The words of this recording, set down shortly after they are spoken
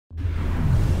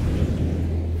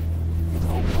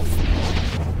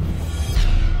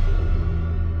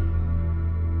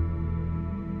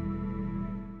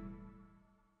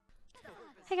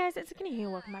Guys, it's Akinea here.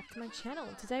 Welcome back to my channel.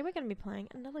 Today we're going to be playing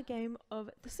another game of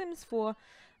The Sims 4.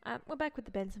 We're back with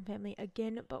the Benson family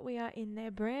again, but we are in their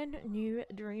brand new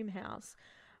dream house,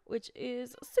 which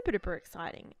is super duper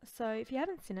exciting. So if you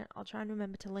haven't seen it, I'll try and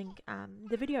remember to link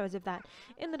the videos of that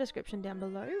in the description down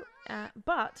below.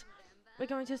 But we're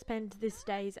going to spend this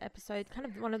day's episode, kind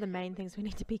of one of the main things we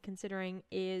need to be considering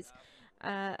is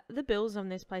the bills on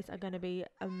this place are going to be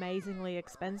amazingly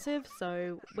expensive,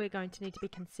 so we're going to need to be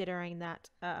considering that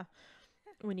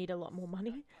we need a lot more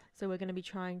money. So we're going to be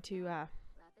trying to,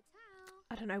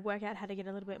 I don't know, work out how to get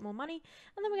a little bit more money,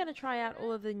 and then we're going to try out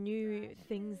all of the new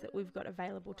things that we've got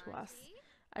available to us,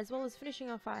 as well as finishing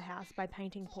off our house by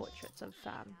painting portraits of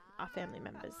our family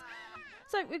members.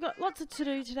 So we've got lots to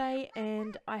do today,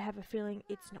 and I have a feeling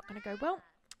it's not going to go well.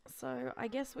 So I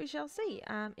guess we shall see.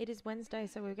 It is Wednesday,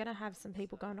 so we're going to have some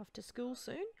people going off to school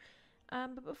soon.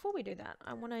 But before we do that,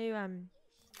 I want to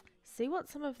see what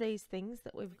some of these things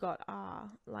that we've got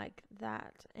are, like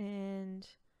that. And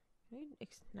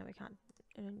no, we can't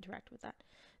interact with that.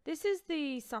 This is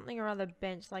the something or other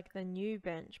bench, like the new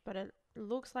bench, but it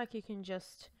looks like you can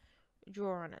just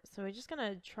draw on it. So we're just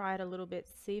going to try it a little bit,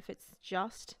 see if it's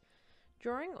just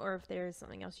drawing or if there is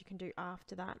something else you can do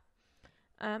after that.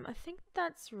 I think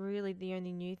that's really the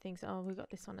only new things. Oh, we got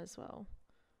this one as well.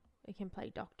 We can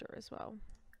play doctor as well.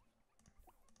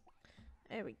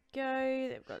 There we go.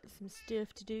 They've got some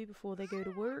stuff to do before they go to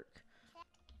work.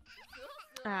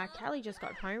 Callie just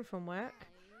got home from work.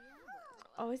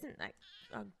 Oh, isn't that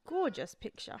a gorgeous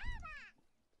picture?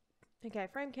 Okay,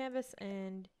 frame canvas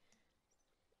and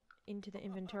into the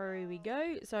inventory we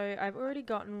go. So I've already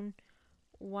gotten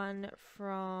one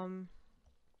from...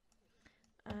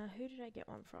 who did I get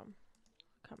one from?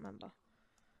 Can't remember.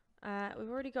 We've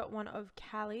already got one of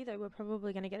Callie, though we're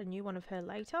probably going to get a new one of her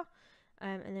later.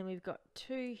 And then we've got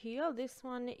two here. This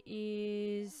one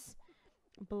is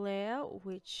Blair,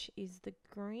 which is the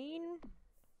green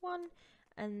one.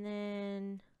 And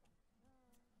then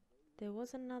there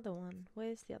was another one.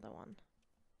 Where's the other one?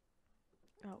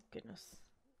 Oh, goodness.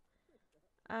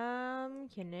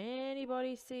 Can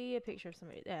anybody see a picture of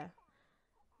somebody there?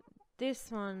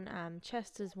 This one,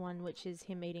 Chester's one, which is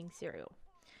him eating cereal.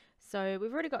 So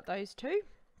we've already got those two.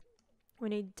 We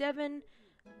need Devon,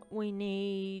 we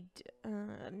need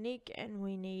Nick, and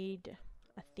we need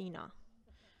Athena.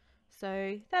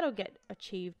 So that'll get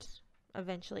achieved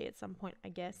eventually at some point, I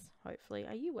guess, hopefully.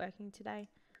 Are you working today?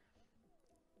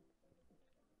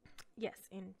 Yes,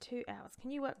 in 2 hours.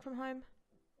 Can you work from home?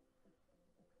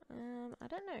 I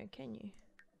don't know, can you?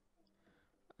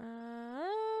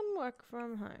 Work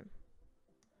from home.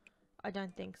 I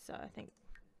don't think so. I think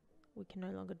we can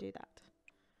no longer do that.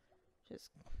 Which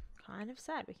is kind of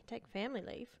sad. We can take family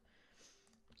leave.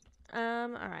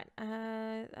 Alright.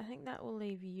 I think that will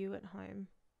leave you at home.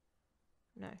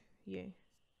 No, you.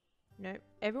 Nope.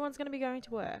 Everyone's going to be going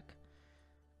to work.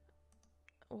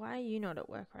 Why are you not at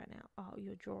work right now? Oh,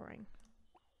 you're drawing.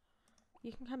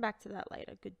 You can come back to that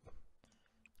later.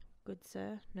 Good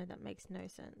sir. No, that makes no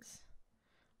sense.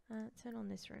 Turn on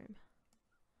this room.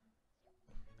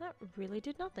 That really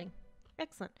did nothing.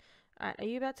 Excellent. Alright, are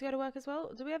you about to go to work as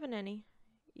well? Do we have a nanny?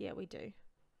 Yeah, we do.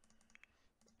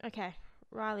 Okay,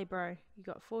 Riley bro, you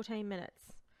got 14 minutes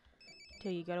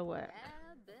till you go to work.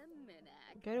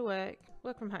 Go to work.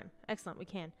 Work from home. Excellent, we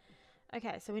can.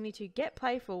 Okay, so we need to get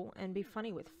playful and be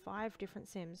funny with 5 different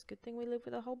Sims. Good thing we live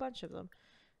with a whole bunch of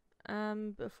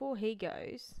them. Before he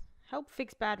goes, help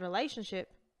fix bad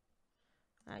relationship.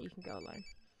 You can go alone.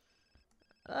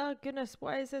 Oh goodness,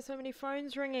 why is there so many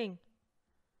phones ringing?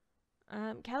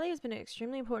 Callie has been an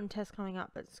extremely important test coming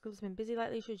up, but school's been busy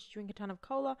lately. Should she drink a ton of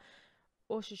cola,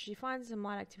 or should she find some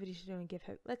light activity to do and give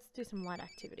her... Let's do some light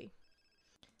activity.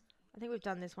 I think we've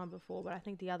done this one before, but I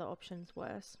think the other option's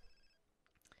worse.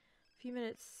 A few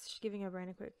minutes, she's giving her brain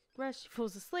a quick rest. She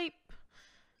falls asleep.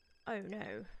 Oh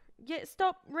no. Yeah,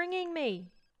 stop ringing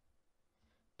me!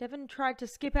 Devon tried to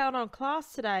skip out on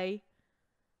class today.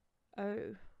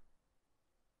 Oh.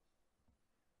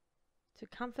 To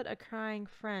comfort a crying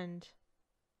friend.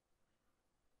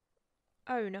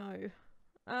 Oh no.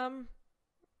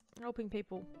 Helping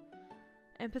people.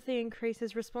 Empathy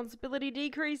increases, responsibility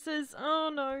decreases.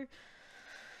 Oh no.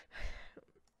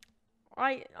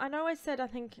 I know I said, I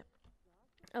think,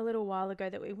 a little while ago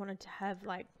that we wanted to have,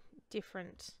 like,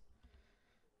 different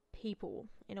people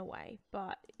in a way,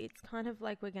 but it's kind of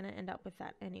like we're going to end up with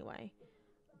that anyway.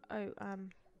 Oh,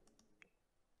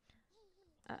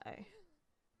 uh-oh.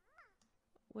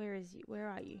 Where is you? Where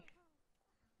are you?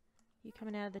 You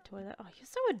coming out of the toilet? Oh, you're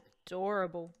so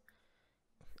adorable.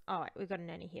 Alright, we've got a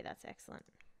nanny here. That's excellent.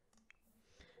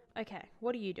 Okay,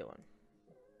 what are you doing?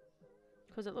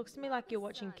 Because it looks to me like you're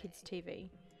watching kids' TV.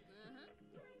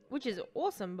 Which is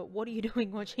awesome, but what are you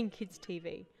doing watching kids'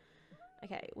 TV?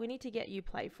 Okay, we need to get you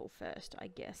playful first, I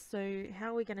guess. So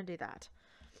how are we going to do that?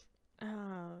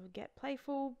 Get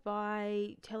playful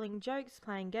by telling jokes,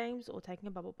 playing games, or taking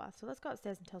a bubble bath. So let's go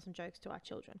upstairs and tell some jokes to our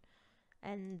children.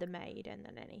 And the maid and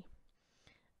the nanny.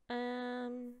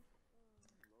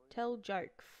 Tell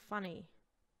joke. Funny.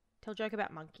 Tell joke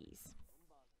about monkeys.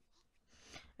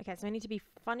 Okay, so we need to be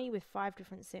funny with 5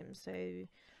 different Sims. So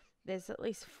there's at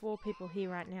least 4 people here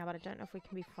right now, but I don't know if we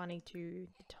can be funny to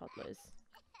the toddlers.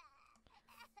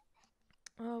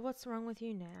 Oh, what's wrong with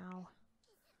you now?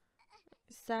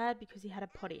 Sad because he had a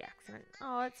potty accident.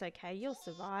 Oh, it's okay. You'll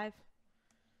survive.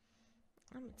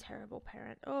 I'm a terrible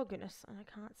parent. Oh, goodness. And I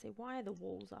can't see. Why are the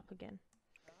walls up again?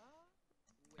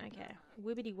 Okay.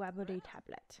 Wibbity wabbity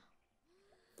tablet.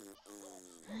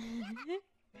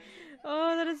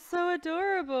 Oh, that is so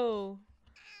adorable.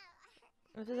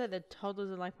 I have to say the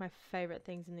toddlers are like my favorite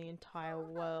things in the entire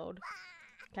world.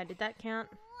 Okay, did that count?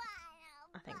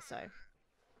 I think so.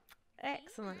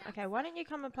 Excellent. Okay, why don't you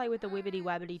come and play with the wibbity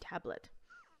wabbity tablet?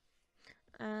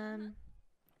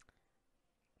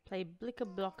 Play Blicker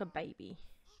Blocker Baby.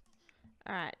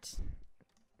 Alright.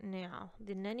 Now,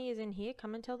 the nanny is in here.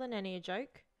 Come and tell the nanny a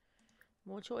joke.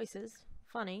 More choices.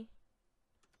 Funny.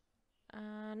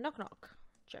 Knock knock.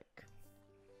 Joke.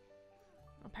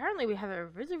 Apparently we have a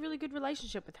really, really good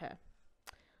relationship with her.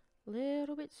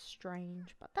 Little bit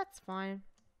strange, but that's fine.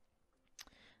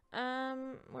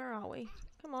 Where are we?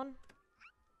 Come on.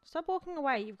 Stop walking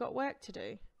away. You've got work to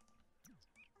do.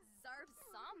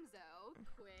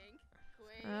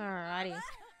 Alrighty.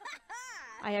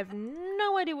 I have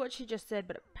no idea what she just said,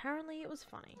 but apparently it was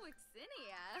funny.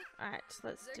 Alright,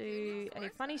 let's do a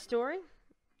funny story.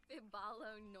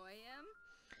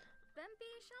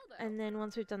 And then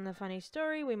once we've done the funny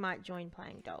story, we might join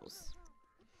playing dolls.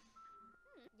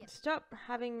 Stop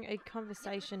having a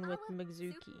conversation with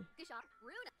Mizuki.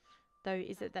 Though,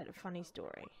 is it that a funny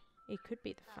story? It could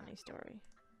be the funny story.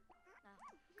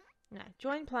 No,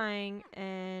 join playing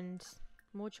and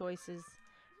more choices.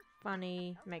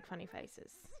 Funny, make funny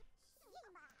faces.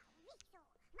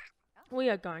 We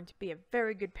are going to be a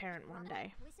very good parent one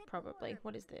day. Probably.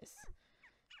 What is this?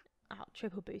 Oh,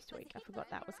 triple boost week. I forgot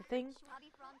that was a thing.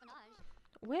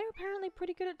 We're apparently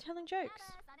pretty good at telling jokes.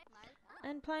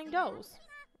 And playing dolls.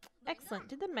 Excellent.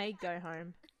 Did the maid go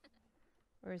home?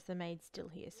 Or is the maid still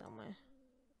here somewhere?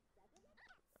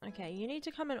 Okay, you need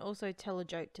to come and also tell a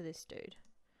joke to this dude.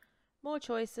 More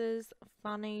choices.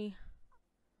 Funny.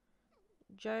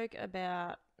 Joke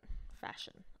about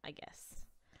fashion, I guess.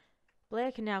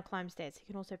 Blair can now climb stairs. He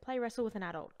can also play wrestle with an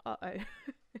adult. Uh-oh.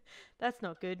 That's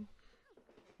not good.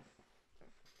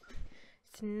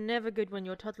 It's never good when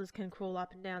your toddlers can crawl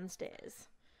up and down stairs.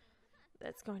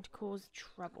 That's going to cause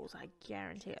troubles, I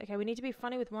guarantee. Okay, we need to be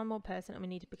funny with one more person and we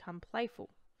need to become playful.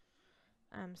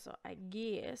 So I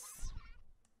guess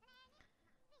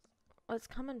let's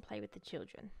come and play with the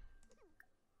children.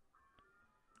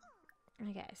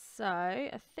 Okay, so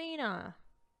Athena.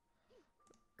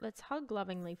 Let's hug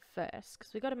lovingly first,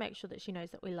 because we've got to make sure that she knows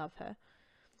that we love her.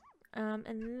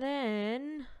 And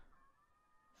then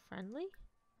friendly,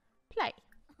 play.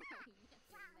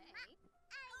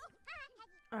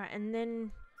 Alright, and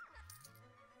then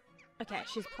okay,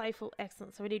 she's playful,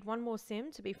 excellent. So we need one more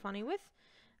sim to be funny with.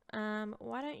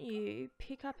 Why don't you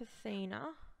pick up Athena?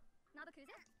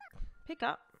 Pick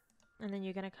up, and then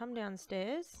you're going to come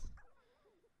downstairs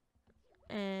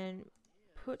and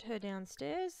put her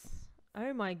downstairs.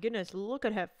 Oh my goodness, look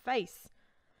at her face.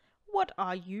 What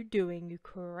are you doing, you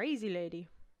crazy lady?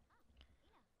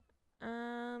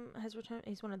 Has returned.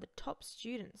 He's one of the top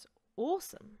students.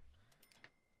 Awesome.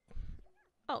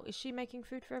 Oh, is she making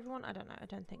food for everyone? I don't know. I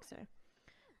don't think so.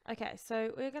 Okay,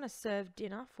 so we're going to serve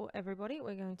dinner for everybody.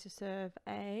 We're going to serve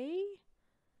a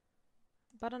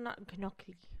butternut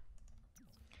gnocchi.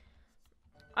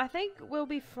 I think we'll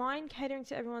be fine catering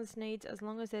to everyone's needs as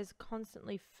long as there's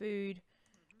constantly food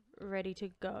ready to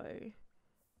go.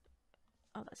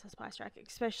 Oh, that's a spice rack.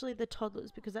 Especially the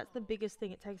toddlers, because that's the biggest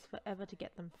thing. It takes forever to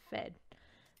get them fed.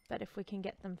 But if we can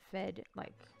get them fed,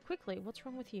 like, quickly. What's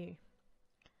wrong with you?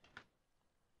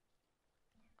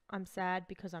 I'm sad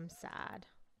because I'm sad.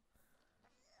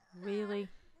 Really?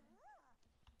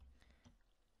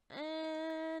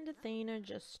 And Athena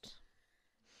just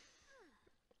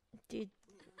did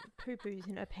poo-poos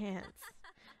in her pants.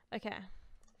 Okay.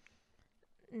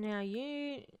 Now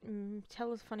you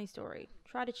tell us a funny story.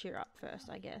 Try to cheer up first,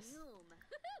 I guess.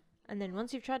 And then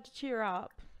once you've tried to cheer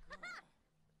up,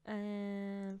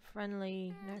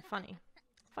 friendly, no, funny.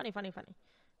 Funny.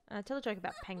 Tell a joke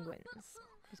about penguins,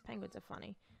 because penguins are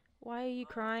funny. Why are you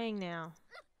crying now?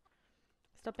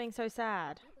 Stop being so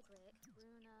sad.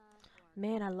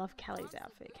 Man, I love Callie's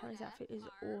outfit. Callie's outfit is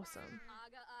awesome.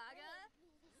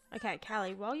 Okay,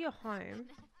 Callie, while you're home,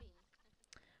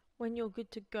 when you're good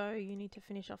to go, you need to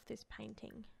finish off this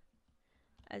painting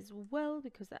as well,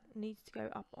 because that needs to go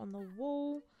up on the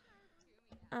wall.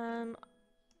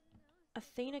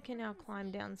 Athena can now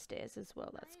climb downstairs as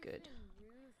well. That's good.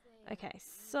 Okay,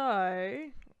 so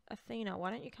Athena,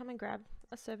 why don't you come and grab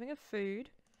a serving of food?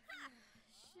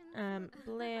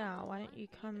 Blair, why don't you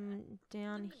come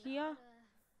down here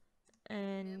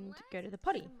and go to the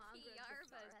potty?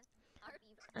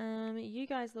 You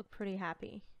guys look pretty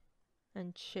happy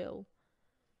and chill.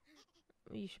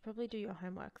 You should probably do your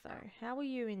homework though. How are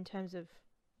you in terms of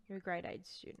your grade 8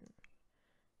 student?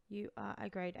 You are a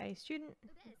grade A student.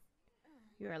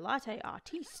 You're a latte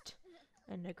artiste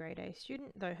and a grade A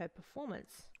student, though her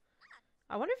performance.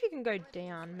 I wonder if you can go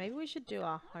down. Maybe we should do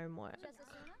our homework.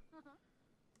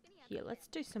 Here, let's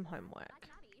do some homework.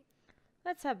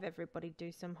 Let's have everybody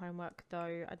do some homework,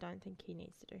 though I don't think he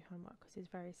needs to do homework because he's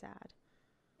very sad.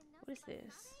 What is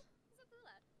this?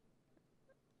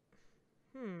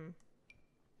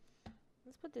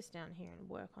 Let's put this down here and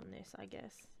work on this, I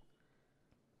guess.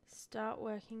 Start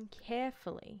working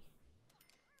carefully.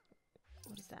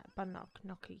 What is that?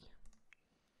 Knocky.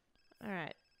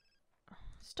 Alright.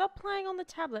 Stop playing on the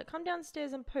tablet. Come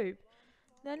downstairs and poop.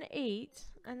 Then eat,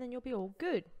 and then you'll be all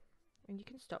good. And you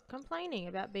can stop complaining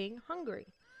about being hungry.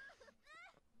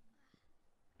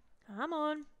 Come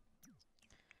on.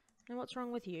 And what's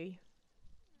wrong with you?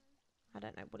 I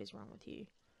don't know what is wrong with you.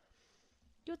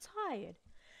 You're tired.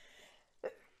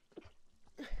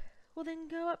 Well, then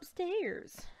go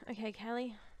upstairs. Okay,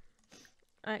 Callie.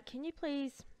 Alright, can you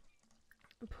please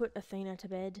put Athena to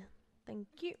bed? Thank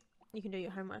you. You can do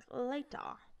your homework later.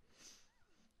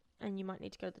 And you might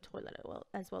need to go to the toilet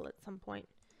as well at some point.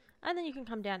 And then you can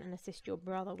come down and assist your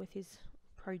brother with his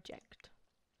project.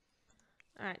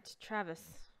 Alright, Travis.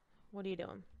 What are you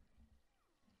doing?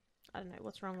 I don't know.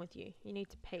 What's wrong with you? You need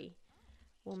to pee.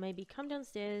 Well, maybe come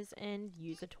downstairs and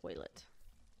use a toilet.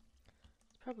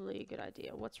 It's probably a good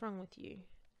idea. What's wrong with you?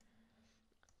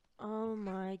 Oh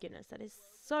my goodness. That is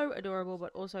so adorable,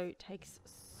 but also takes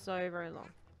so very long.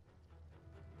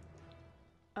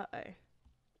 Uh-oh.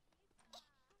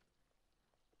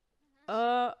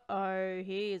 Uh-oh.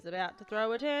 He is about to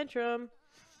throw a tantrum.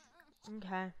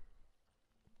 Okay.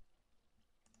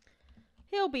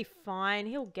 He'll be fine.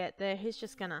 He'll get there. He's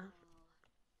just gonna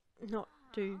not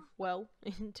do well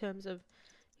in terms of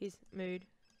his mood.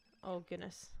 Oh,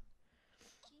 goodness.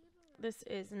 This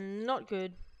is not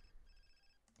good.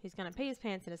 He's gonna pee his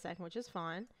pants in a second, which is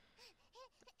fine.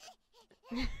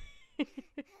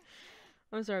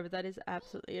 I'm sorry, but that is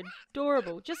absolutely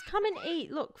adorable. Just come and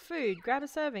eat. Look, food. Grab a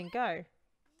serving. Go.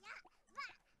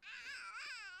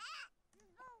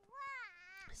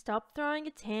 Stop throwing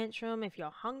a tantrum. If you're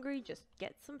hungry, just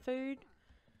get some food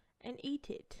and eat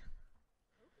it.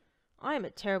 I am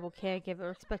a terrible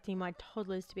caregiver, expecting my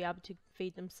toddlers to be able to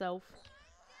feed themselves.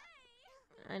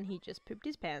 And he just pooped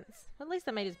his pants. At least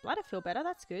that made his bladder feel better.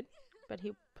 That's good. But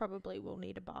he probably will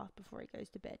need a bath before he goes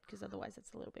to bed, because otherwise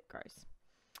it's a little bit gross.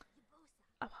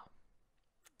 Oh well.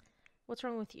 What's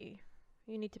wrong with you?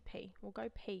 You need to pee. Well, go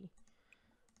pee.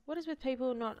 What is with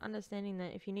people not understanding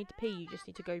that if you need to pee, you just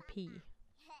need to go pee?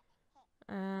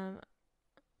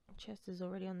 Chester's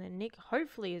already on there. Nick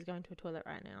hopefully is going to a toilet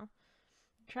right now.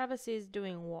 Travis is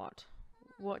doing what?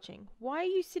 Watching. Why are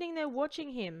you sitting there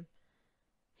watching him?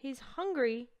 He's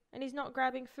hungry and he's not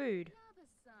grabbing food.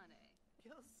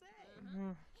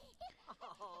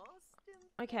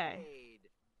 Okay.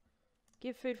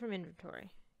 Give food from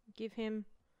inventory. Give him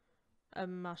a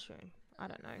mushroom. I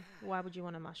don't know. Why would you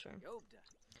want a mushroom?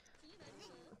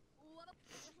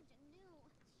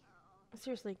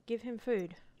 Seriously, give him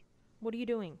food. What are you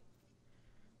doing?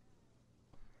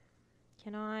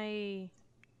 Can I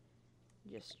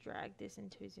just drag this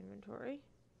into his inventory?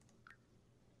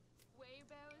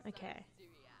 Okay.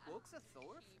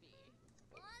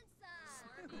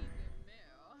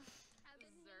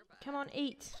 Come on,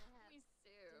 eat.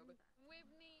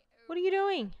 What are you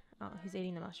doing? Oh, he's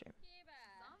eating the mushroom.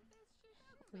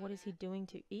 What is he doing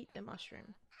to eat the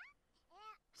mushroom?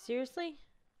 Seriously?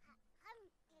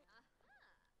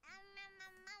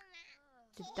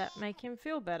 Did that make him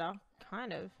feel better?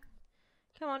 Kind of.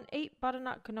 Come on, eat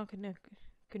butternut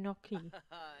gnocchi.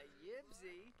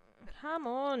 Come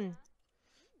on.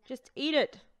 Just eat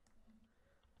it.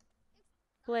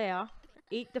 Blair,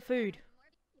 eat the food.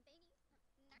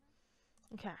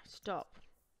 Okay, stop.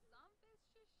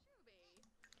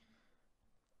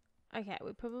 Okay,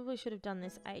 we probably should have done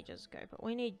this ages ago, but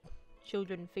we need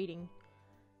children feeding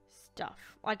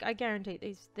stuff. Like, I guarantee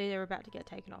they're about to get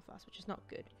taken off us, which is not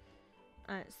good.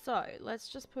 Alright, so let's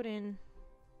just put in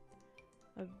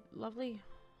a lovely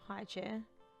high chair.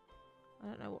 I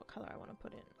don't know what color I want to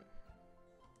put in.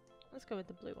 Let's go with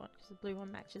the blue one, because the blue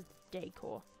one matches the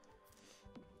decor.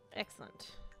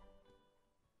 Excellent.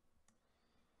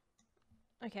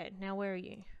 Okay, now where are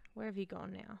you? Where have you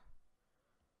gone now?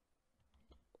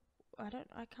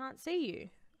 I can't see you.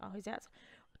 Oh, he's outside.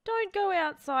 Don't go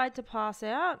outside to pass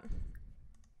out.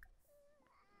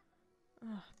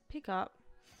 Ugh, pick up.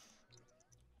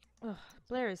 Ugh,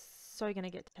 Blair is so gonna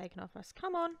get taken off us.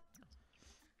 Come on.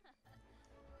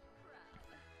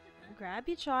 Grab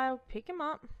your child, pick him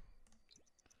up.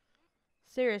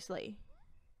 Seriously.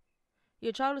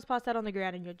 Your child is passed out on the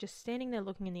ground and you're just standing there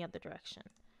looking in the other direction.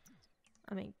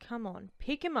 I mean, come on.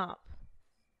 Pick him up.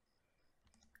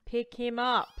 Pick him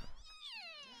up.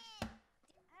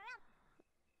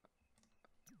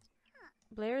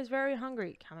 Blair is very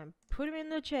hungry. Come and put him in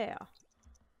the chair.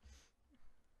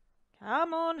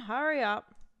 Come on, hurry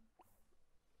up.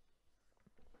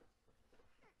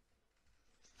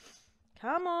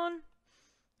 Come on.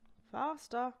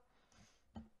 Faster.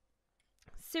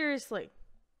 Seriously.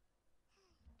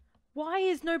 Why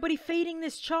is nobody feeding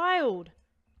this child?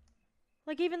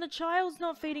 Like, even the child's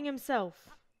not feeding himself.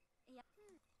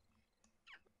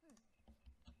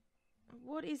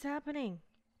 What is happening?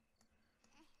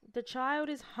 The child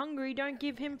is hungry, don't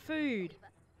give him food.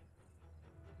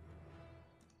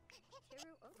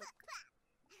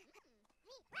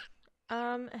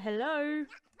 Hello?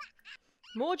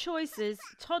 More choices.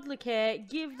 Toddler care.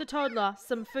 Give the toddler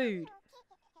some food.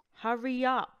 Hurry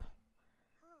up.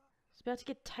 It's about to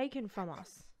get taken from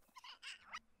us.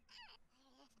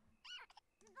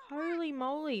 Holy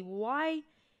moly, why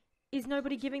is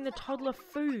nobody giving the toddler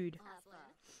food?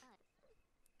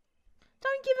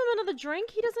 Don't give him another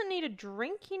drink. He doesn't need a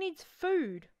drink. He needs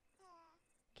food.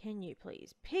 Can you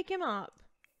please pick him up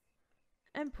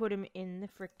and put him in the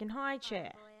frickin' high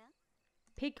chair?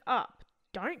 Pick up.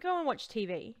 Don't go and watch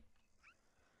TV.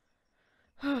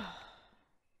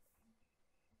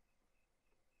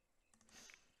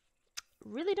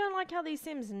 Really don't like how these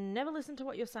Sims never listen to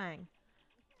what you're saying.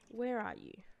 Where are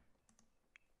you?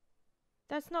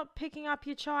 That's not picking up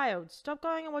your child. Stop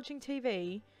going and watching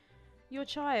TV. Your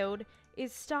child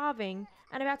is starving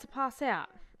and about to pass out.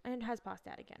 And has passed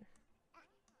out again.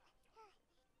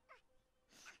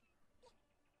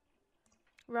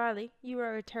 Riley, you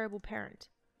are a terrible parent.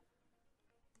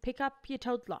 Pick up your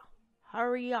toddler.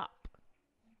 Hurry up.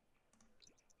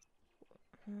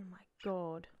 Oh my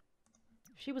god.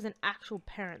 If she was an actual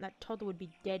parent, that toddler would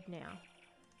be dead now.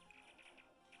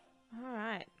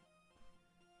 Alright.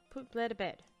 Put Blair to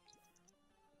bed.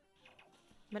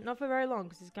 But not for very long,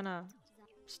 because he's gonna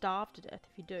starve to death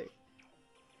if you do.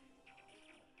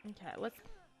 Okay, let's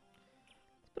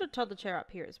put a toddler chair up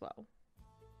here as well.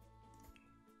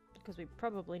 Because we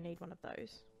probably need one of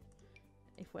those.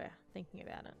 If we're thinking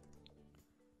about it.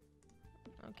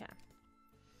 Okay.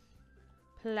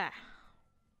 Plah.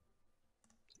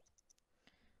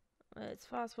 Let's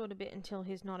fast forward a bit until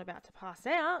he's not about to pass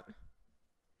out.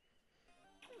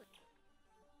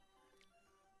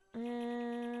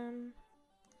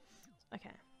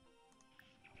 Okay.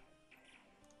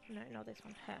 No, not this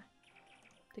one. Her.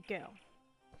 The girl.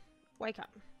 Wake up.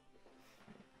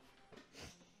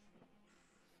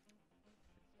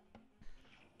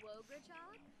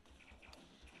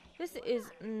 This is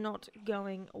not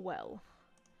going well.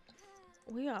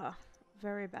 We are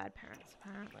very bad parents,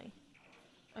 apparently.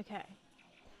 Okay.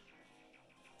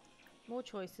 More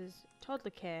choices. Toddler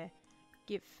care.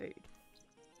 Give food.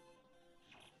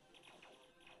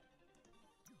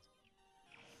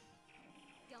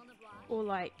 Or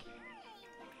like,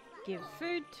 give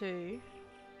food to...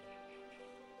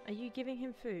 Are you giving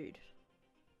him food?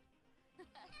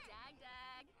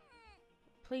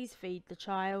 Please feed the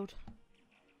child.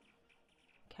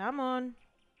 Come on.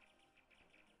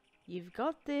 You've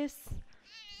got this.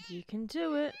 You can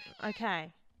do it.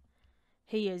 Okay.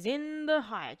 He is in the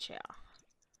high chair.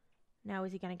 Now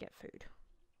is he going to get food?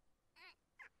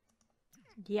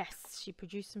 Yes, she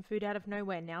produced some food out of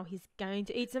nowhere. Now he's going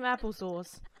to eat some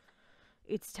applesauce.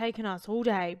 It's taken us all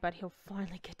day, but he'll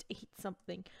finally get to eat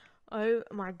something. Oh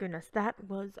my goodness, that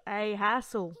was a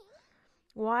hassle.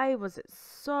 Why was it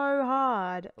so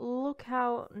hard? Look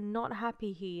how not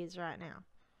happy he is right now.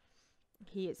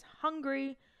 He is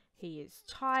hungry. He is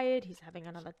tired. He's having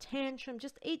another tantrum.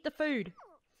 Just eat the food.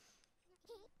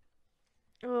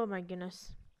 Oh my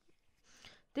goodness.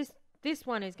 This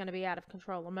one is going to be out of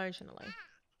control emotionally.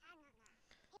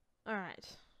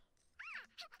 Alright.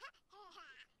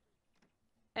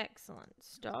 Excellent.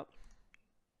 Stop.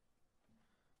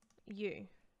 You.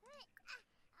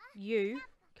 You.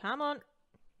 Come on.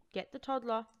 Get the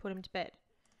toddler. Put him to bed.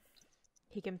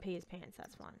 He can pee his pants.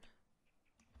 That's fine.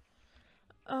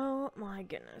 Oh my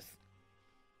goodness.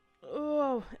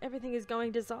 Oh, everything is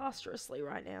going disastrously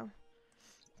right now.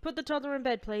 Put the toddler in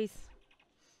bed, please.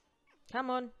 Come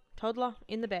on. Toddler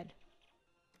in the bed.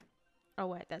 Oh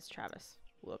wait, that's Travis.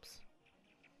 Whoops.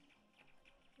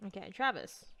 Okay,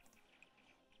 Travis.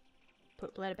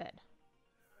 Put Blair to bed.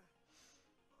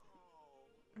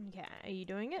 Okay, are you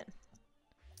doing it?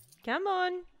 Come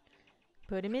on.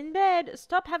 Put him in bed.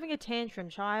 Stop having a tantrum,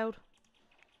 child.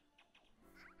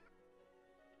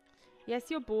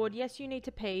 Yes, you're bored. Yes, you need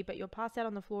to pee, but you'll pass out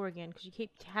on the floor again because you keep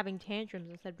having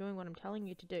tantrums instead of doing what I'm telling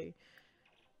you to do.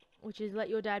 Which is let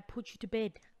your dad put you to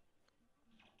bed.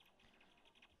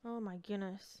 Oh my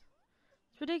goodness.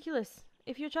 It's ridiculous.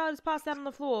 If your child is passed out on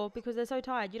the floor because they're so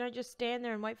tired, you don't just stand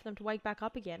there and wait for them to wake back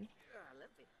up again.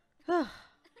 I'm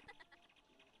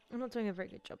not doing a very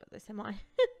good job at this, am I?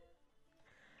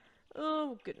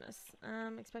 Oh goodness.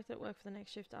 Expected at work for the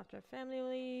next shift after family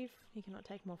leave. He cannot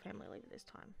take more family leave this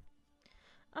time.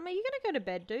 Are you gonna go to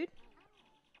bed, dude?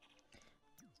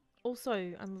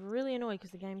 Also, I'm really annoyed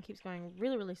because the game keeps going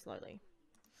really, really slowly.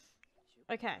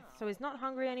 Okay, so he's not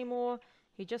hungry anymore.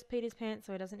 He just peed his pants,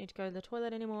 so he doesn't need to go to the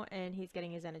toilet anymore, and he's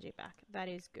getting his energy back. That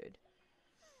is good.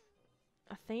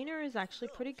 Athena is actually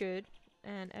pretty good,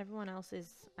 and everyone else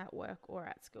is at work or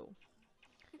at school.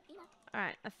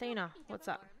 Alright, Athena, what's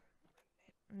up?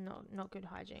 No, not good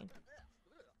hygiene.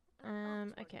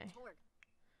 Okay.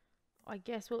 I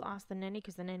guess we'll ask the nanny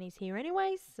because the nanny's here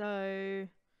anyway, so...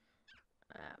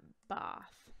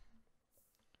 bath.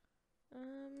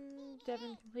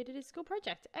 Devin completed his school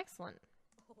project. Excellent.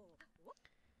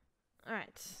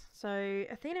 Alright, so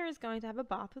Athena is going to have a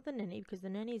bath with the nanny because the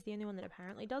nanny is the only one that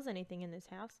apparently does anything in this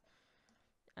house.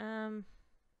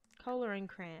 Cola and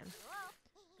cram.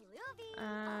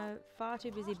 Far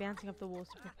too busy bouncing off the walls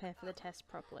to prepare for the test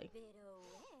properly.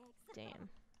 Damn.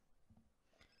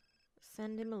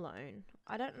 Send him alone.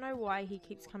 I don't know why he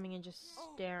keeps coming and just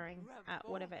staring at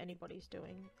whatever anybody's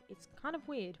doing. It's kind of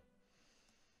weird.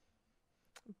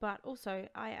 But also,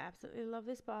 I absolutely love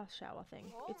this bath shower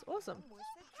thing. It's awesome.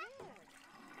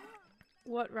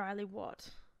 What, Riley, what?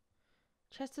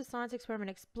 Chester's science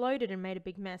experiment exploded and made a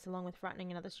big mess along with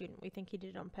frightening another student. We think he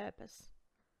did it on purpose.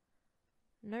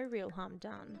 No real harm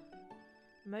done.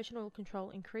 Emotional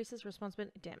control increases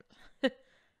responsibility. Damn.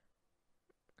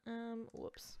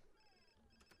 Whoops.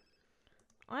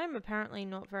 I am apparently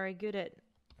not very good at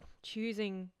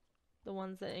choosing the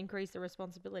ones that increase the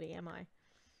responsibility, am I?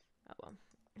 Oh well.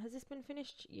 Has this been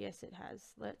finished? Yes, it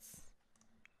has. Let's,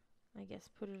 I guess,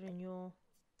 put it in your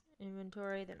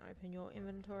inventory, then open your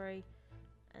inventory,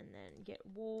 and then get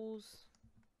walls,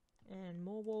 and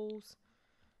more walls.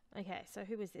 Okay, so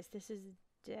who is this? This is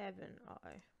Devon.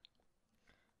 Uh-oh.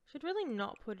 Should really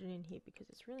not put it in here because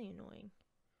it's really annoying.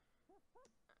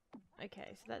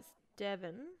 Okay, so that's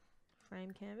Devon.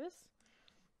 Frame canvas.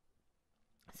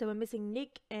 So we're missing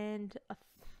Nick and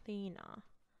Athena.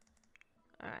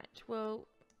 Alright, well,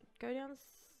 go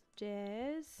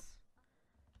downstairs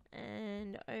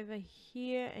and over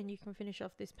here, and you can finish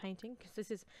off this painting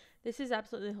because this is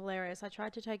absolutely hilarious. I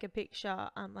tried to take a picture,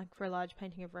 like for a large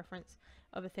painting of reference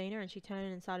of Athena, and she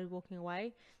turned and started walking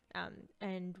away.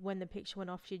 And when the picture went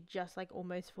off, she'd just like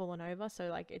almost fallen over. So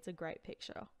like, it's a great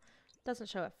picture. Doesn't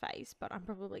show her face, but I'm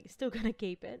probably still going to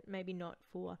keep it. Maybe not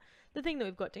for the thing that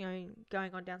we've got going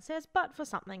on downstairs, but for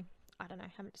something. I don't know.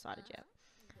 Haven't decided yet.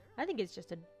 I think it's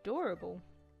just adorable.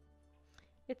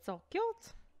 It's so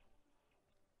cute.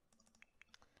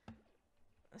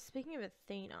 Speaking of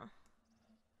Athena.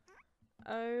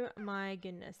 Oh my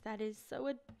goodness. That is so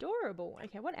adorable.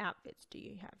 Okay, what outfits do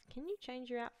you have? Can you change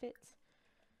your outfits?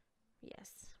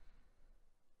 Yes.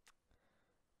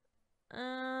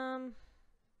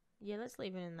 Yeah, let's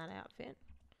leave it in that outfit.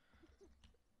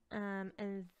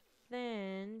 And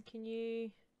then, can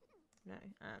you... No,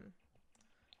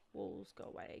 walls go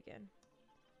away again.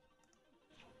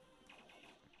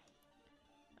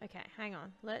 Okay, hang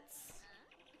on. Let's...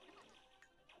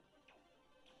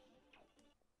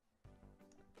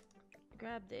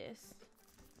 grab this.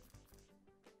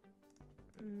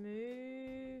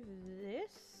 Move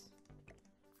this.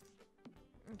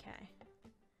 Okay.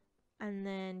 And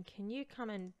then, can you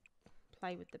come and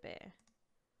play with the bear?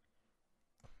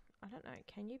 I don't know.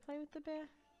 Can you play with the bear?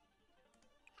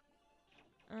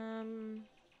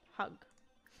 Hug.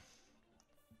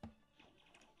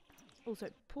 Also,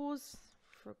 pause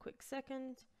for a quick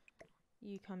second.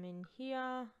 You come in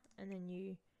here, and then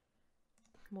you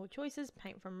More choices.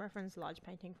 Paint from reference. Large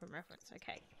painting from reference.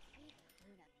 Okay.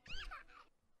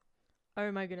 Oh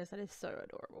my goodness, that is so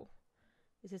adorable.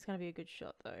 Is this going to be a good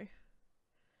shot though?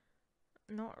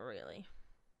 Not really.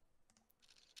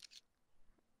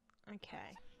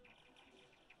 Okay.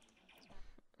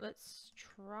 Let's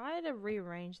try to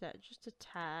rearrange that just a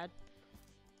tad.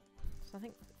 So I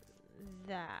think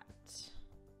that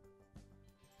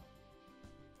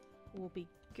will be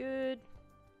good.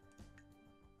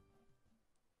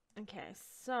 Okay,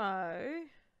 so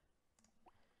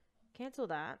cancel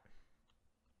that.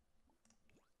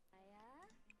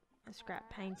 Scrap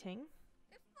painting.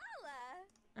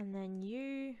 And then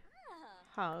you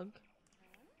hug.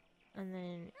 And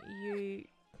then you...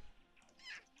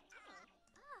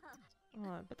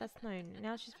 Oh, but that's no...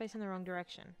 Now she's facing the wrong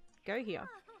direction. Go here.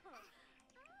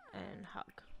 And hug.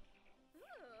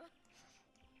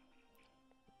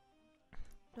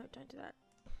 No, don't do that.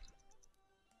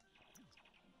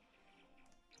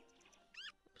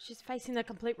 She's facing the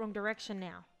complete wrong direction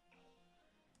now.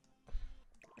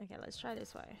 Okay, let's try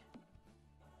this way.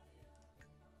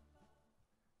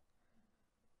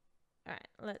 Alright,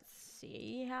 let's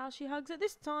see how she hugs it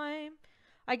this time.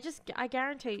 I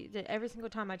guarantee that every single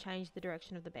time I change the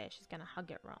direction of the bear, she's gonna hug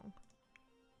it wrong.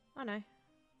 I know.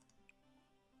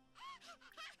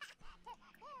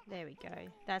 There we go.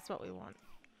 That's what we want.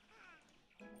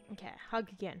 Okay, hug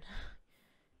again.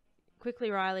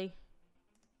 Quickly, Riley.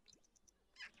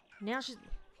 Now she's...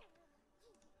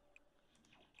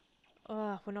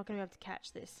 Oh, we're not gonna be able to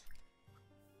catch this.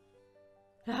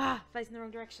 Ah! Facing the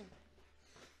wrong direction.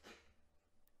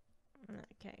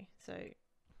 Okay, so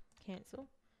cancel.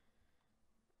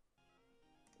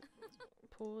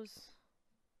 Pause.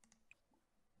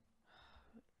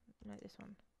 No, this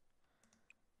one.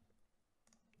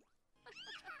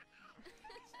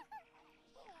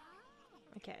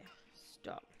 Okay,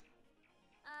 stop.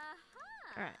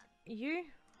 Alright, you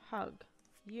hug.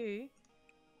 You.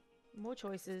 More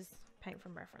choices. Paint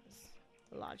from reference.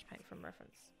 Large paint from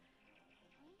reference.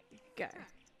 Go.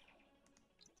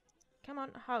 Come on,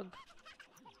 hug.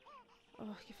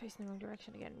 Oh, you're facing the wrong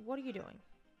direction again. What are you doing?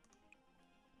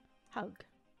 Hug.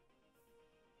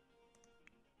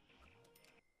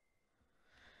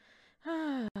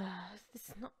 This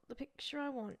is not the picture I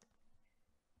want.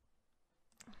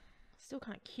 Still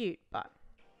kind of cute, but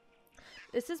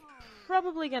this is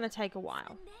probably going to take a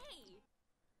while.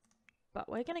 But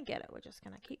we're going to get it. We're just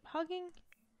going to keep hugging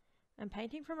and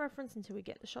painting from reference until we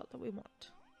get the shot that we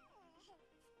want.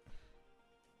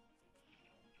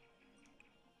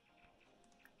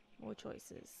 More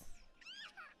choices.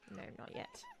 No, not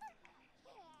yet.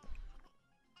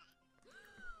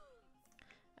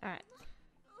 Alright.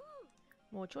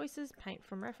 More choices. Paint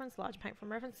from reference. Large paint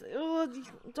from reference. Oh,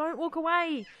 don't walk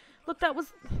away. Look, that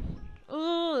was...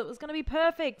 Oh, it was going to be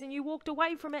perfect. And you walked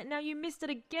away from it. And now you missed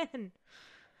it again.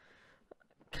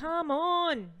 Come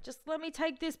on. Just let me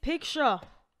take this picture.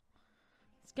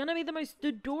 It's going to be the most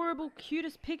adorable,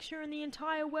 cutest picture in the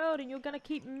entire world. And you're going to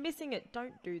keep missing it.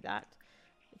 Don't do that.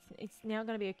 It's now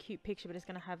going to be a cute picture, but it's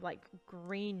going to have, like,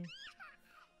 green.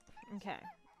 Okay.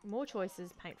 More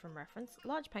choices. Paint from reference.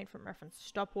 Large paint from reference.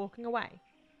 Stop walking away.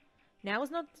 Now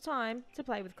is not the time to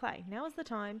play with clay. Now is the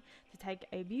time to take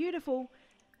a beautiful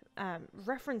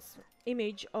reference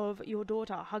image of your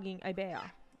daughter hugging a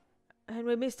bear. And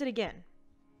we missed it again.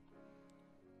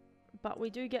 But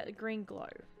we do get a green glow.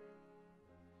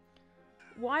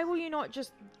 Why will you not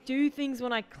just do things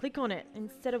when I click on it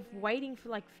instead of waiting for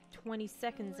like 20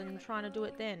 seconds and trying to do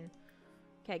it then?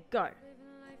 Okay, go.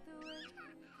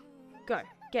 Go.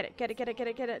 Get it, get it, get it, get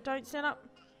it, get it. Don't stand up.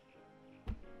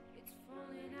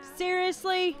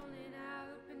 Seriously?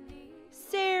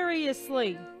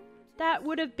 Seriously? That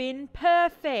would have been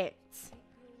perfect.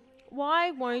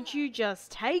 Why won't you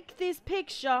just take this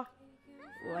picture?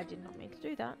 Oh, I did not mean to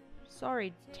do that.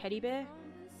 Sorry, teddy bear.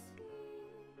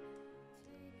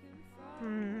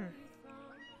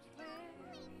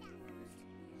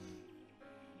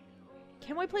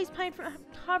 Can we please paint for...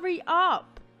 Hurry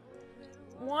up!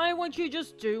 Why won't you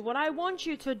just do what I want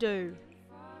you to do?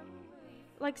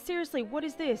 Like, seriously, what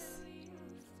is this?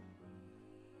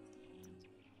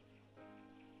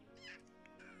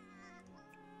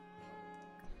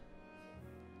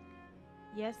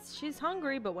 Yes, she's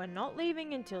hungry, but we're not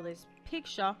leaving until this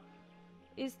picture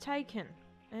is taken.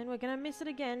 And we're gonna miss it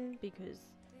again because...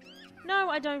 No,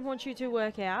 I don't want you to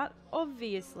work out.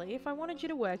 Obviously, if I wanted you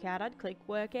to work out, I'd click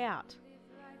work out.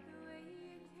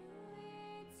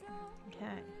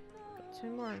 Okay. Got 2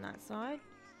 more on that side.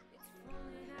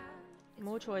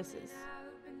 More choices.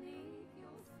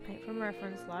 Paint from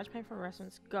reference. Large paint from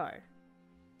reference. Go.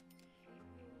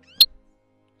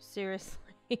 Seriously.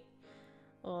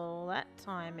 Well, that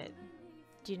time it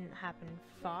didn't happen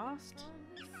fast.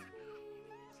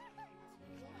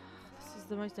 This is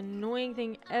the most annoying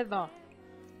thing ever.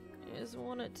 I just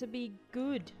want it to be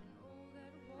good.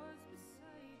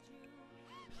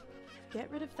 Get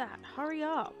rid of that. Hurry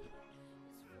up.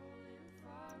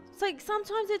 It's like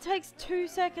sometimes it takes 2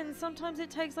 seconds, sometimes it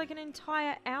takes like an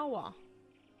entire hour.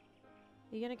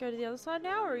 Are you going to go to the other side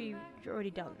now, or are you've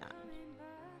already done that?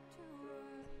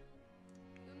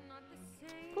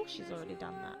 Of course she's already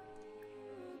done that.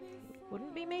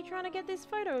 Wouldn't be me trying to get this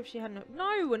photo if she hadn't.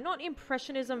 No, not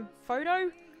impressionism photo.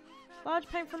 Large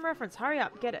paint from reference. Hurry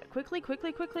up, get it. Quickly,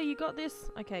 quickly, quickly. You got this?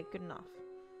 Okay, good enough.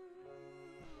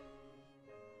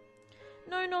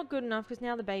 No, not good enough, because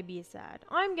now the baby is sad.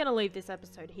 I'm going to leave this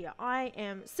episode here. I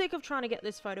am sick of trying to get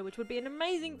this photo, which would be an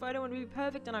amazing photo and would be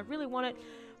perfect, and I really want it.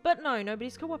 But no,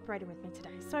 nobody's cooperating with me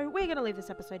today. So we're going to leave this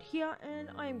episode here, and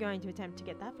I am going to attempt to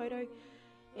get that photo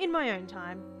in my own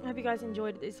time. I hope you guys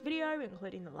enjoyed this video,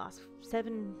 including the last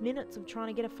 7 minutes of trying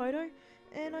to get a photo,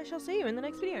 and I shall see you in the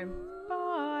next video. Bye!